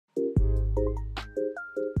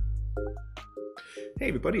Hey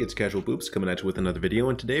everybody, it's Casual Boops coming at you with another video,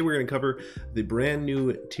 and today we're going to cover the brand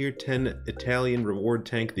new Tier 10 Italian reward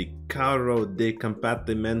tank, the Carro da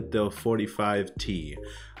Combattimento 45T.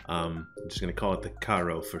 I'm just going to call it the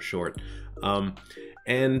Carro for short. You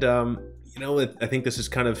know, I think this has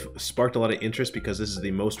kind of sparked a lot of interest because this is the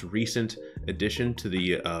most recent addition to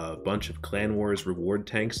the bunch of Clan Wars reward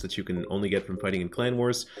tanks that you can only get from fighting in Clan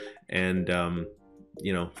Wars, and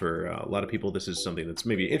you know, for a lot of people, this is something that's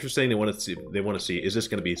maybe interesting. They want to see, is this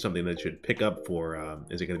going to be something that you should pick up for?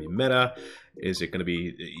 Is it going to be meta? Is it going to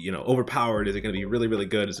be, you know, overpowered? Is it going to be really, really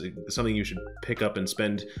good? Is it something you should pick up and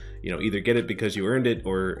spend? You know, either get it because you earned it,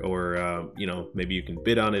 or you know, maybe you can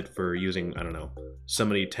bid on it for using, I don't know, so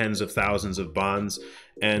many tens of thousands of bonds.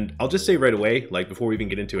 And I'll just say right away, like before we even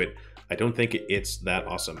get into it, I don't think it's that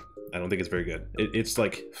awesome. I don't think it's very good. It's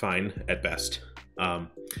like fine at best.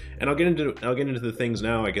 And I'll get into the things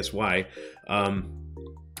now, I guess why. The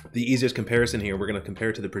easiest comparison here, we're going to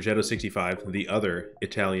compare to the Progetto 65, the other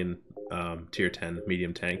Italian Tier 10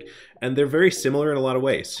 medium tank, and they're very similar in a lot of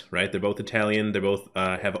ways, right? They're both Italian, they both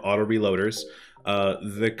have auto reloaders.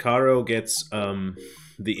 The Carro gets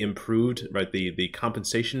the improved, right, the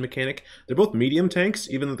compensation mechanic. They're both medium tanks,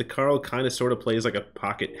 even though the Carro kind of sort of plays like a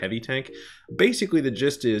pocket heavy tank. Basically, the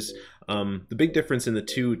gist is the big difference in the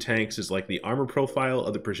two tanks is like the armor profile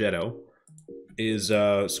of the Progetto is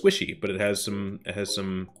squishy, but it has some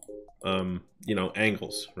you know,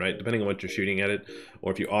 angles, right? Depending on what you're shooting at it,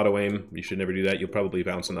 or if you auto aim, you should never do that. You'll probably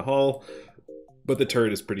bounce in the hull, but the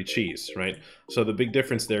turret is pretty cheese, right? So the big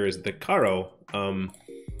difference there is the Carro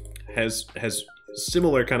has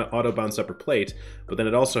similar kind of auto bounce upper plate, but then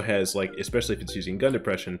it also has, like, especially if it's using gun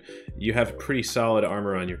depression, you have pretty solid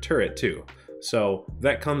armor on your turret too. So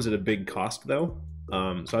that comes at a big cost though.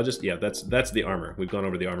 So I'll just, yeah, that's the armor. We've gone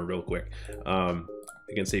over the armor real quick.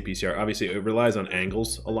 Against APCR, obviously it relies on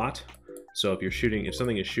angles a lot. So if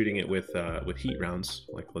something is shooting it with heat rounds,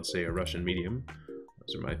 like let's say a Russian medium,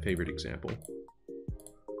 those are my favorite example.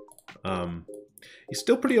 He's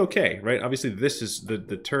still pretty okay, right? Obviously this is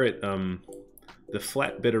the turret, the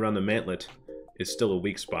flat bit around the mantlet is still a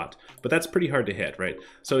weak spot, but that's pretty hard to hit, right?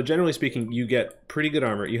 So generally speaking, you get pretty good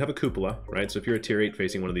armor. You have a cupola, right? So if you're a tier 8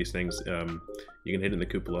 facing one of these things, you can hit in the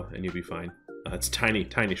cupola and you'll be fine. It's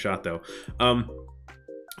tiny shot though.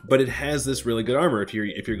 But it has this really good armor if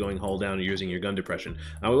you're going hull down and using your gun depression.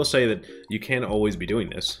 I will say that you can't always be doing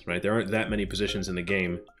this, right? There aren't that many positions in the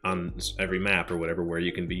game on every map or whatever where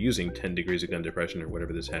you can be using 10 degrees of gun depression or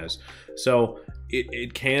whatever this has. So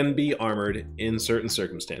it can be armored in certain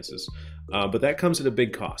circumstances, but that comes at a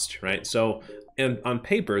big cost, right? So, and on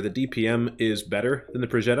paper, the DPM is better than the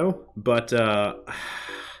Progetto, but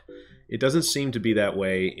it doesn't seem to be that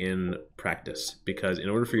way in practice, because in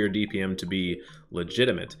order for your DPM to be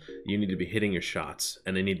legitimate, you need to be hitting your shots,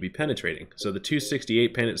 and they need to be penetrating. So the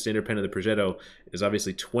 268 pen, standard pen of the Progetto is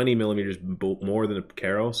obviously 20 millimeters more than the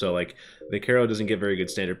Carro, so like the Carro doesn't get very good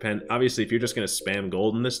standard pen. Obviously, if you're just going to spam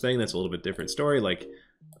gold in this thing, that's a little bit different story. Like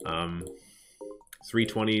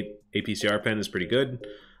 320 APCR pen is pretty good.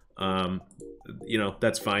 You know,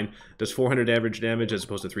 that's fine. Does 400 average damage as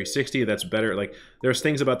opposed to 360. That's better. Like, there's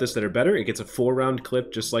things about this that are better. It gets a 4-round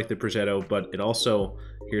clip just like the Progetto, but it also,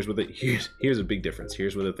 here's a big difference.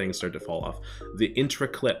 Here's where the things start to fall off. The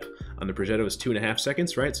intra-clip on the Progetto is 2.5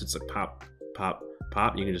 seconds, right? So it's like pop, pop,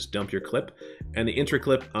 pop. You can just dump your clip. And the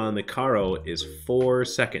intra-clip on the Carro is 4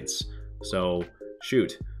 seconds. So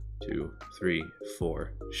shoot. 2, 3,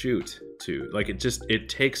 4, shoot, 2. Like, it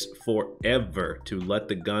takes forever to let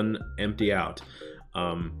the gun empty out.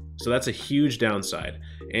 So that's a huge downside,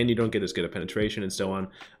 and you don't get as good a penetration and so on.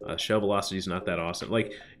 Shell velocity is not that awesome.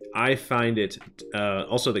 Like, I find it,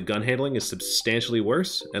 also the gun handling is substantially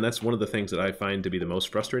worse, and that's one of the things that I find to be the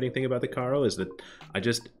most frustrating thing about the Carro, is that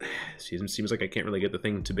it seems like I can't really get the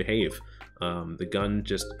thing to behave. The gun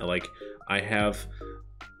just, like, I have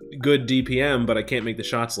good DPM, but I can't make the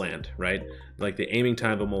shots land, right? Like, the aiming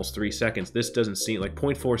time of almost 3 seconds. This doesn't seem like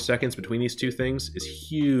 0.4 seconds between these two things is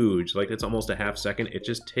huge. Like, it's almost a half second. It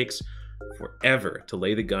just takes forever to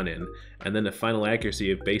lay the gun in, and then the final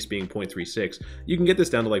accuracy of base being 0.36. You can get this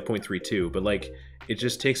down to like 0.32, but like, it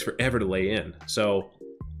just takes forever to lay in. So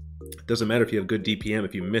it doesn't matter if you have good DPM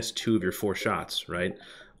if you miss 2 of your 4 shots, right?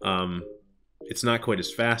 It's not quite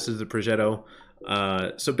as fast as the Progetto.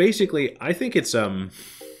 So basically, I think it's a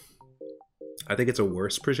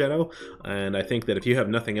worse Progetto, and I think that if you have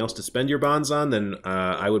nothing else to spend your bonds on, then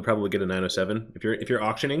I would probably get a 907. If you're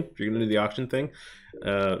auctioning, if you're going to do the auction thing,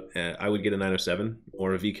 I would get a 907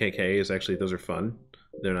 or a VKK. Is actually, those are fun.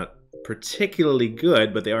 They're not particularly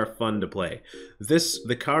good, but they are fun to play.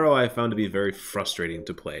 The Carro I found to be very frustrating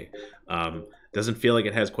to play. Doesn't feel like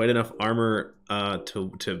it has quite enough armor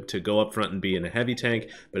to go up front and be in a heavy tank,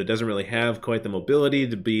 but it doesn't really have quite the mobility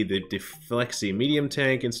to be the flexy medium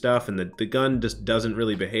tank and stuff, and the gun just doesn't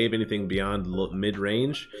really behave anything beyond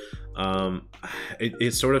mid-range.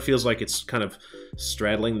 It sort of feels like it's kind of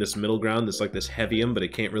straddling this middle ground, this like this heavium, but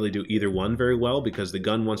it can't really do either one very well because the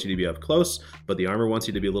gun wants you to be up close, but the armor wants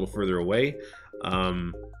you to be a little further away.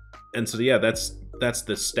 And so yeah, that's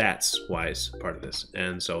the stats-wise part of this.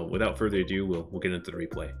 And so without further ado, we'll get into the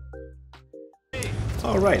replay.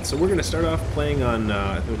 Alright, so we're going to start off playing on,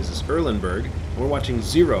 what is this, Erlenberg. We're watching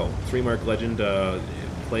Zero, 3-mark legend,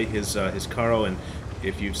 play his Carro, and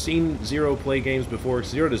if you've seen Zero play games before,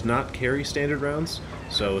 Zero does not carry standard rounds,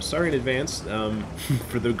 so sorry in advance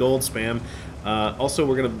for the gold spam. Also,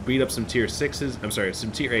 we're going to beat up some tier 6s, I'm sorry,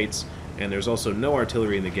 some tier 8s, and there's also no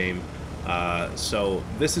artillery in the game. So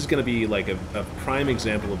this is going to be like a prime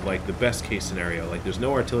example of like the best case scenario. Like there's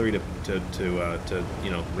no artillery to you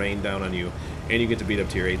know, rain down on you, and you get to beat up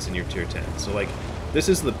tier 8s and your tier 10. So like this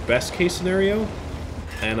is the best case scenario,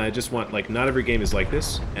 and I just want, like, not every game is like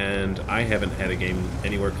this, and I haven't had a game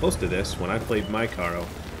anywhere close to this when I played my Carro.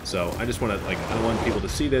 So I just want to, like, I don't want people to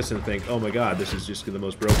see this and think, oh my god, this is just the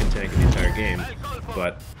most broken tank in the entire game.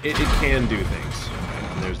 But it can do things.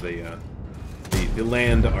 And there's the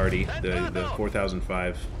land arty, the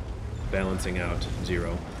 4005 balancing out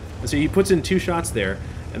Zero. And so he puts in 2 shots there,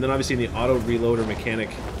 and then obviously in the auto reloader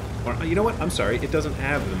mechanic, or you know what, I'm sorry, it doesn't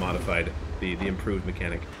have the modified, the improved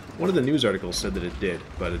mechanic. One of the news articles said that it did,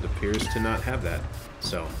 but it appears to not have that.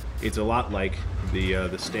 So it's a lot like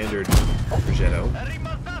the standard Progetto.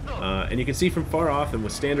 And you can see from far off, and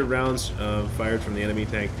with standard rounds fired from the enemy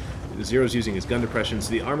tank, Zero's using his gun depression,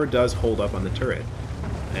 so the armor does hold up on the turret.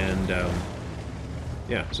 And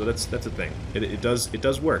yeah, so that's a thing. It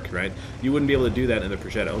does work, right? You wouldn't be able to do that in a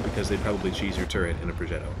Progetto because they'd probably cheese your turret in a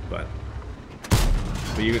Progetto, but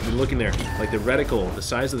you're looking there, like the reticle, the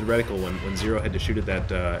size of the reticle when Zero had to shoot at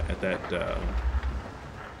that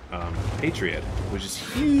Patriot, which is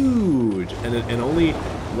huge, and it only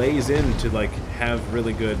lays in to like have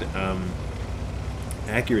really good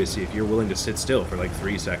accuracy if you're willing to sit still for like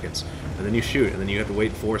 3 seconds, and then you shoot, and then you have to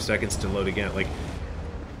wait 4 seconds to load again. Like,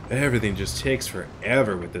 everything just takes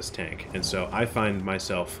forever with this tank, and so I find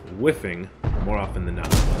myself whiffing more often than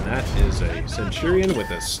not. And that is a Centurion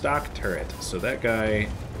with a stock turret, so that guy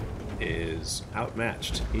is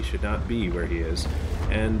outmatched. He should not be where he is.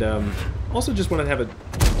 And also just want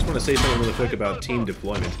to say something really quick about team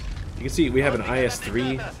deployment. You can see we have an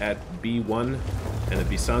IS-3 at B1 and a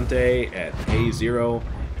Bisante at A0,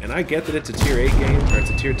 and I get that it's a tier 8 game, or it's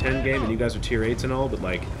a tier 10 game, and you guys are tier 8s and all, but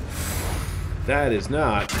like, that's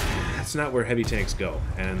not where heavy tanks go.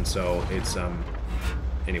 And so it's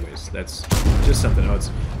anyways, that's just something. Oh,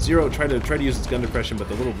 it's Zero tried to use its gun depression, but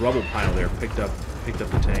the little rubble pile there picked up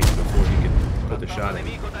the tank before he could put the shot in.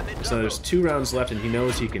 So there's 2 rounds left, and he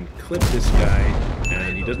knows he can clip this guy,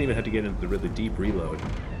 and he doesn't even have to get into the really deep reload.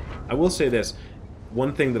 I will say this: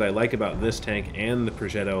 one thing that I like about this tank and the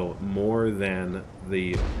Progetto more than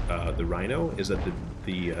the Rhino is that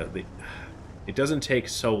it doesn't take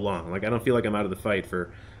so long. Like, I don't feel like I'm out of the fight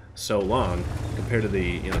for so long compared to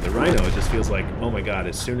the Rhino. It just feels like, oh my god,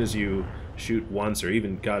 as soon as you shoot once, or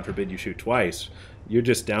even God forbid you shoot twice, you're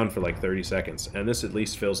just down for like 30 seconds. And this at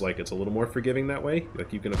least feels like it's a little more forgiving that way.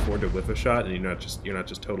 Like, you can afford to whiff a shot, and you're not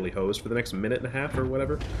just totally hosed for the next minute and a half or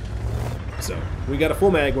whatever. So we got a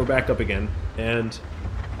full mag. We're back up again, and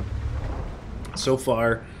so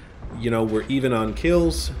far, we're even on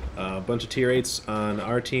kills. A bunch of tier 8s on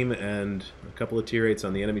our team, and a couple of tier 8s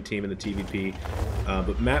on the enemy team in the TVP.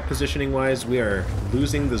 But map positioning wise, we are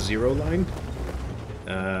losing the Zero line.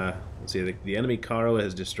 Let's see, the enemy Carro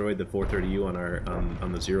has destroyed the 430U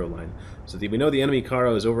on the Zero line. So we know the enemy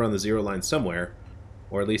Carro is over on the Zero line somewhere,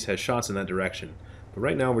 or at least has shots in that direction. But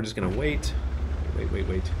right now we're just gonna wait.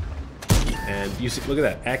 And you see, look at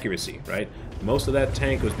that accuracy, right? Most of that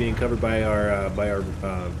tank was being covered by our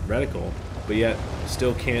reticle, but yet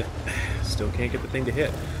still can't get the thing to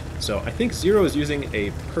hit. So I think Zero is using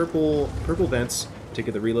a purple vents to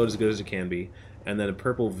get the reload as good as it can be, and then a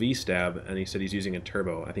purple V-stab, and he said he's using a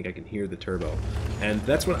turbo. I think I can hear the turbo, and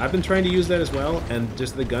that's what I've been trying to use that as well. And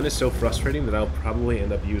just the gun is so frustrating that I'll probably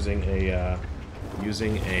end up using a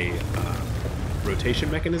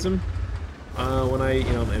rotation mechanism when I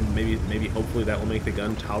and maybe hopefully that will make the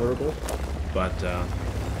gun tolerable. But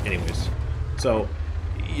anyways, so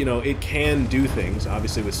it can do things,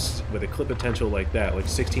 obviously, with a clip potential like that. Like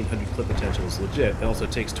 1600 clip potential is legit. It also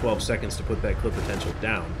takes 12 seconds to put that clip potential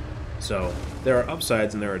down. So there are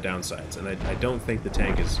upsides and there are downsides, and I don't think the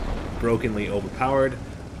tank is brokenly overpowered.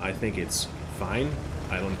 I think it's fine.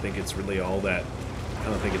 I don't think it's really all that. I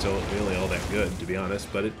don't think it's really all that good, to be honest.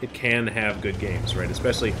 But it can have good games, right?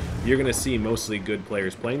 Especially you're going to see mostly good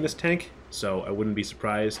players playing this tank, so I wouldn't be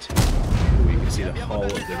surprised. Ooh, you can see the hull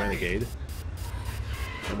of the Renegade.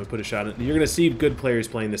 I'm gonna put a shot in. You're gonna see good players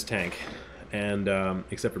playing this tank, and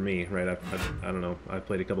except for me, right? I don't know. I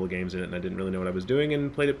played a couple of games in it, and I didn't really know what I was doing,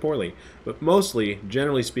 and played it poorly. But mostly,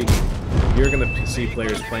 generally speaking, you're gonna see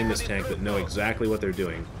players playing this tank that know exactly what they're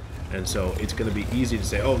doing, and so it's gonna be easy to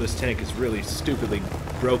say, "Oh, this tank is really stupidly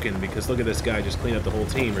broken because look at this guy just clean up the whole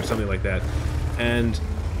team," or something like that. And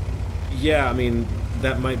yeah, I mean,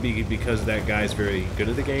 that might be because that guy's very good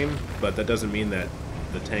at the game, but that doesn't mean that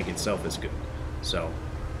the tank itself is good. So,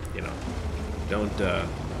 you know,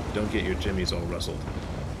 don't get your jimmies all rustled.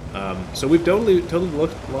 So we've totally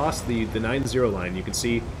lost the 9-0 line. You can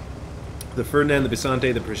see the Ferdinand, the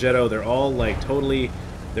Bisante, the Progetto, they're all like totally,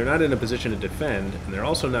 they're not in a position to defend, and they're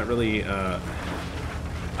also not really, I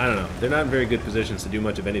don't know, they're not in very good positions to do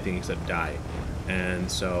much of anything except die.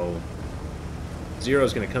 And so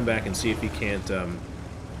Zero's going to come back and see if he can't,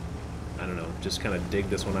 I don't know, just kind of dig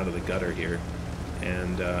this one out of the gutter here.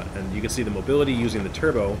 And you can see the mobility using the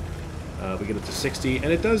turbo. We get up to 60,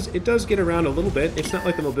 and it does get around a little bit. It's not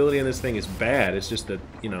like the mobility on this thing is bad. It's just that,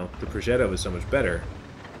 you know, the Progetto is so much better.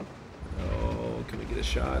 Oh, can we get a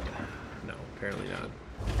shot? No, apparently not.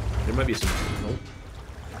 There might be some. Nope.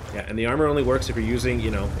 Yeah, and the armor only works if you're using,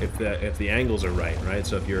 you know, if the angles are right?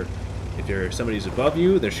 So if you're somebody's above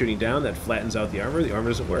you, they're shooting down, that flattens out the armor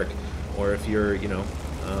doesn't work. Or if you're, you know,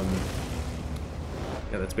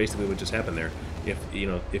 yeah, that's basically what just happened there.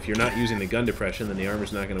 If you're not using the gun depression, then the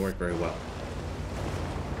armor's not going to work very well.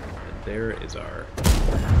 And there is our.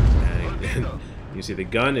 And you see the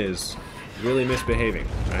gun is really misbehaving.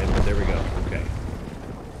 Right, but there we go. Okay.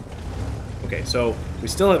 Okay, so we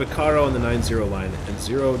still have a Carro on the 9-0 line, and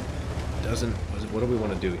Zero doesn't. What do we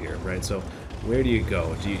want to do here, right? So where do you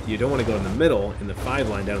go? You don't want to go in the middle in the 5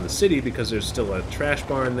 line down in the city because there's still a trash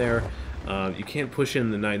barn there. You can't push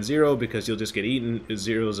in the 9-0 because you'll just get eaten.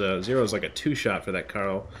 Zero's like a 2-shot for that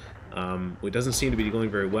Carro. It doesn't seem to be going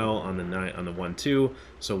very well on the 1-2.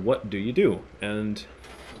 So what do you do? And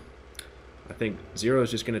I think Zero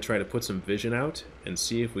is just going to try to put some vision out and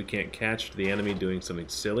see if we can't catch the enemy doing something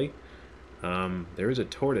silly. There is a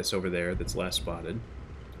tortoise over there that's last spotted,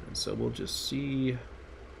 and so we'll just see.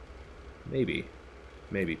 Maybe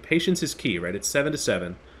patience is key, right? It's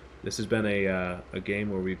 7-7. This has been a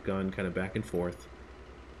game where we've gone kind of back and forth,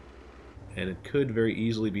 and it could very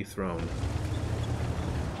easily be thrown.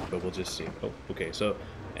 But we'll just see. Oh, okay. So,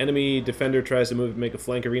 enemy defender tries to make a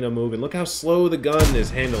flank arena move, and look how slow the gun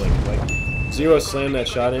is handling. Like, Zero slammed that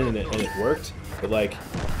shot in, and it worked. But like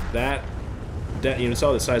that, you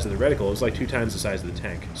saw the size of the reticle. It was like 2 times the size of the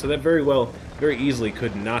tank. So that very easily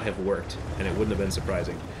could not have worked, and it wouldn't have been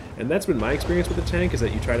surprising. And that's been my experience with the tank, is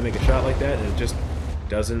that you try to make a shot like that, and it just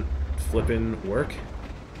doesn't flippin' work.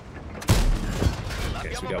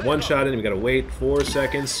 Okay, so we got 1 shot in, we gotta wait 4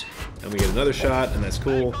 seconds, and we get another shot, and that's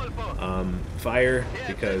cool. Fire,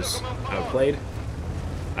 because outplayed.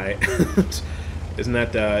 Isn't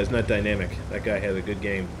that dynamic? That guy had a good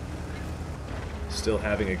game. Still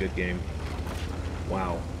having a good game.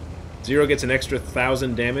 Wow. Zero gets an extra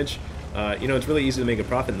 1,000 damage. You know, it's really easy to make a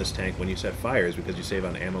profit in this tank when you set fires because you save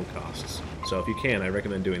on ammo costs. So if you can, I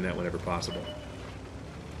recommend doing that whenever possible.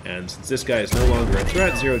 And since this guy is no longer a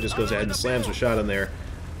threat, Zero just goes ahead and slams a shot in there,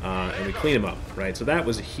 and we clean him up, right? So that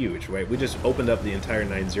was huge, right? We just opened up the entire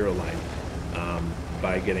 9-0 line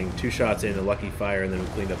by getting 2 shots in, a lucky fire, and then we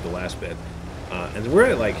cleaned up the last bit. And we're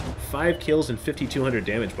at like 5 kills and 5,200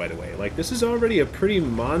 damage, by the way. Like, this is already a pretty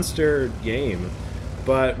monster game,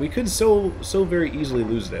 but we could so very easily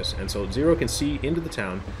lose this. And so Zero can see into the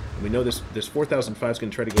town. We know this 4005 is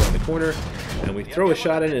going to try to go around the corner, and we throw a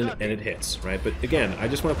shot in, and it hits, right? But again, I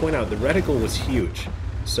just want to point out, the reticle was huge.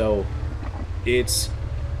 So it's...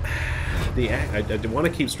 I want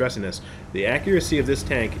to keep stressing this. The accuracy of this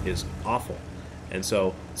tank is awful. And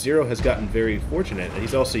so Zero has gotten very fortunate, and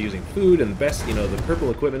he's also using food and best, you know, the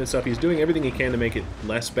purple equipment and stuff. He's doing everything he can to make it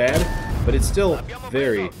less bad, but it's still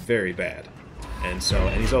very, very bad. And so,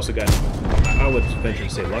 and he's also got, I would venture to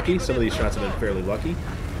say, lucky. Some of these shots have been fairly lucky.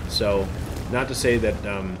 So, not to say that,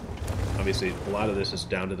 obviously, a lot of this is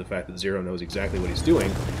down to the fact that Zero knows exactly what he's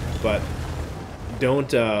doing, but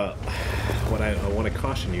don't, I want to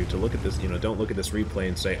caution you to look at this, you know, don't look at this replay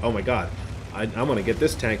and say, oh my god, I want to get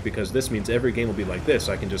this tank because this means every game will be like this,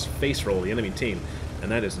 so I can just face roll the enemy team.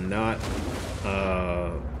 And that is not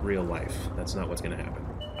real life. That's not what's going to happen.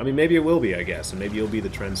 I mean, maybe it will be, I guess, and maybe you'll be the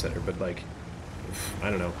trendsetter, but like, I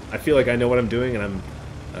don't know. I feel like I know what I'm doing, and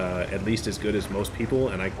at least as good as most people,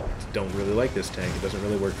 and I don't really like this tank. It doesn't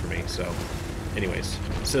really work for me, so... Anyways,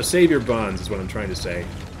 so save your bonds is what I'm trying to say.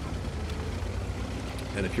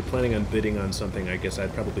 And if you're planning on bidding on something, I guess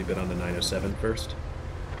I'd probably bid on the 907 first.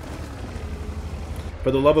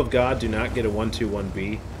 For the love of God, do not get a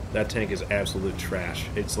 121B. That tank is absolute trash.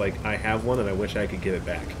 It's like, I have one and I wish I could give it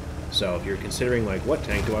back. So if you're considering, like, what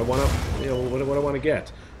tank do I want to, you know, what do I want to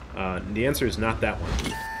get? The answer is not that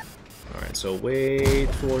one. Alright, so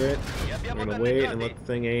wait for it. We're going to wait and let the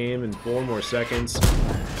thing aim in 4 more seconds.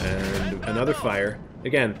 And another fire.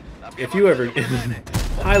 Again, if you ever...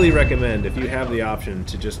 highly recommend, if you have the option,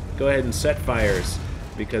 to just go ahead and set fires,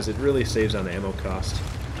 because it really saves on ammo cost.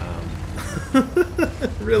 It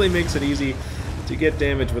really makes it easy to get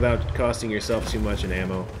damage without costing yourself too much in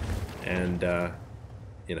ammo. And,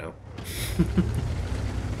 you know...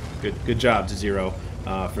 good job to Zero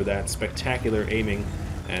for that spectacular aiming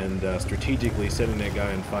and strategically setting that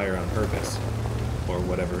guy on fire on purpose, or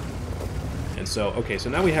whatever. And so, okay, so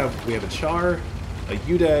now we have a Char, a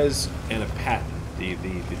UDES, and a Patton,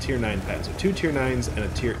 the tier 9 Patton. So 2 tier 9s and a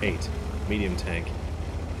tier 8 medium tank.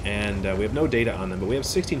 And we have no data on them, but we have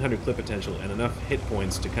 1600 clip potential and enough hit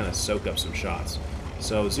points to kind of soak up some shots.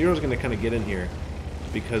 So Zero's going to kind of get in here,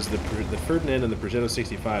 because the Ferdinand and the Progetto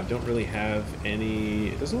 65 don't really have any...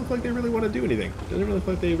 It doesn't look like they really want to do anything. It doesn't really look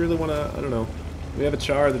like they really want to... I don't know. We have a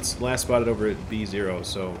Char that's last spotted over at B0,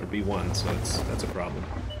 so, or B1, so that's a problem.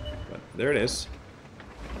 But there it is.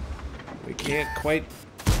 We can't quite...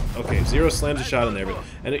 Okay, Zero slams a shot in there, but...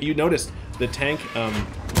 And you noticed the tank...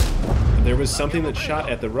 there was something that shot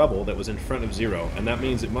at the rubble that was in front of Zero, and that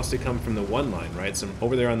means it must have come from the 1 line, right? Some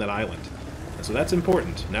over there on that island. And so that's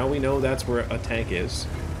important. Now we know that's where a tank is.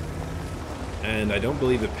 And I don't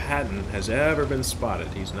believe the Patton has ever been spotted.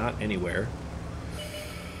 He's not anywhere.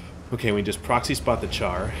 Okay, we just proxy spot the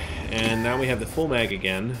Char. And now we have the full mag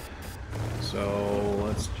again. So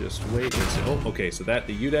let's just wait and see. Oh, okay, so that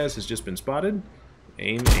the UDES has just been spotted.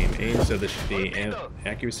 Aim, aim, aim. So the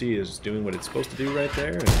accuracy is doing what it's supposed to do right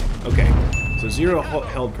there. Okay, so Zero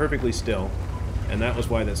held perfectly still. And that was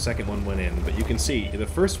why the second one went in. But you can see, the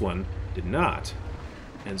first one did not.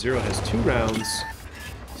 And Zero has 2 rounds.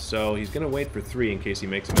 So he's going to wait for 3 in case he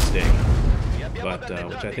makes a mistake. But,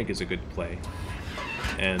 which I think is a good play.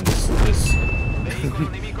 And this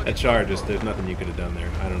that Char, just, there's nothing you could have done there.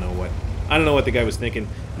 I don't know what the guy was thinking.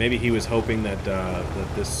 Maybe he was hoping that,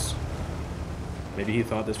 maybe he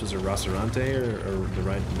thought this was a Rocerante or the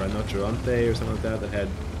Rhinoceronte or something like that had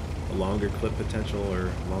a longer clip potential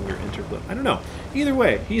or longer interclip. I don't know. Either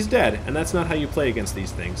way, he's dead, and that's not how you play against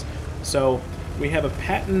these things. So we have a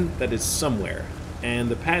Patton that is somewhere, and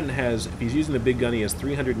the Patton has, if he's using the big gun, he has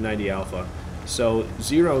 390 alpha. So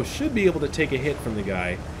Zero should be able to take a hit from the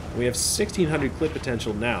guy. We have 1600 clip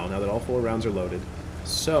potential now that all 4 rounds are loaded.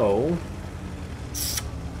 So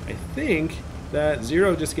I think that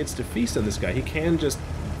Zero just gets to feast on this guy. He can just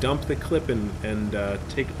dump the clip and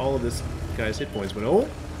take all of this guy's hit points. But oh,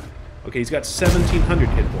 okay, he's got 1700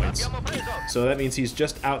 hit points. So that means he's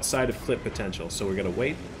just outside of clip potential. So we're gonna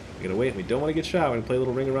wait. We're gonna wait. We don't want to get shot. We're gonna play a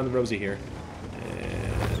little ring around the rosy here.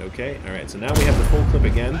 And okay, all right. So now we have the full clip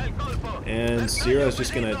again, and Zero's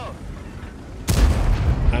just gonna.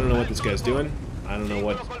 I don't know what this guy's doing. I don't know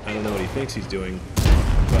what he thinks he's doing.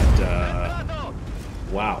 But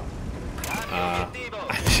wow.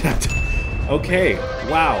 Okay,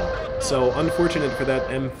 wow. So unfortunate for that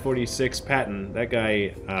M46 Patton. That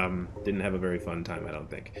guy didn't have a very fun time, I don't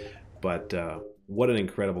think. But what an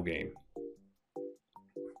incredible game.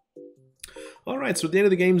 Alright, so at the end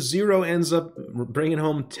of the game, Zero ends up bringing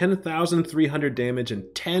home 10,300 damage and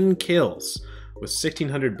 10 kills with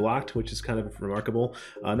 1,600 blocked, which is kind of remarkable.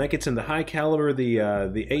 And that gets into high caliber,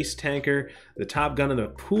 the ace tanker, the top gun, and the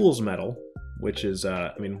Pools medal, which is,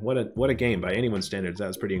 I mean, what a game by anyone's standards. That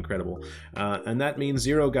was pretty incredible. And that means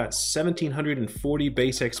Zero got 1,740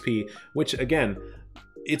 base XP, which, again,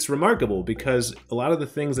 it's remarkable because a lot of the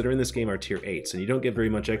things that are in this game are tier 8s, and you don't get very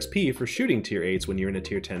much XP for shooting tier 8s when you're in a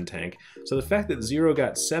tier 10 tank. So the fact that Zero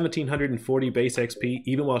got 1,740 base XP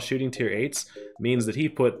even while shooting tier 8s means that he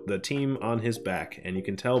put the team on his back, and you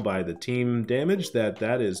can tell by the team damage that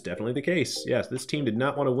that is definitely the case. Yes, this team did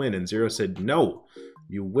not want to win, and Zero said, no,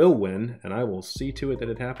 you will win, and I will see to it that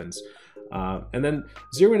it happens. And then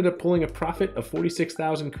Zero ended up pulling a profit of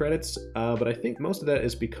 46,000 credits, but I think most of that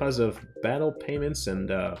is because of battle payments and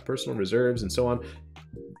personal reserves and so on.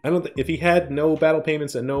 I don't if he had no battle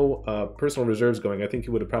payments and no personal reserves going, I think he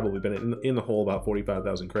would have probably been in the hole about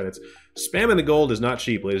 45,000 credits. Spamming the gold is not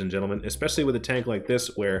cheap, ladies and gentlemen, especially with a tank like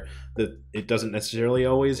this where it doesn't necessarily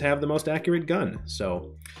always have the most accurate gun.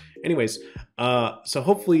 So anyways, so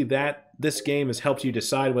hopefully that this game has helped you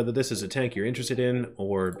decide whether this is a tank you're interested in,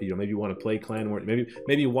 or maybe you want to play Clan Wars.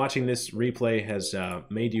 Maybe watching this replay has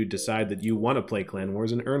made you decide that you want to play Clan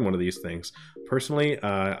Wars and earn one of these things. Personally,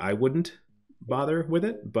 I wouldn't bother with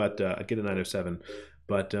it, but I'd get a 9 or 7.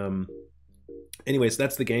 But anyways,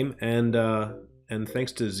 that's the game, and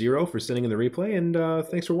thanks to Zero for sending in the replay, and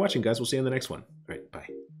thanks for watching, guys. We'll see you in the next one. All right.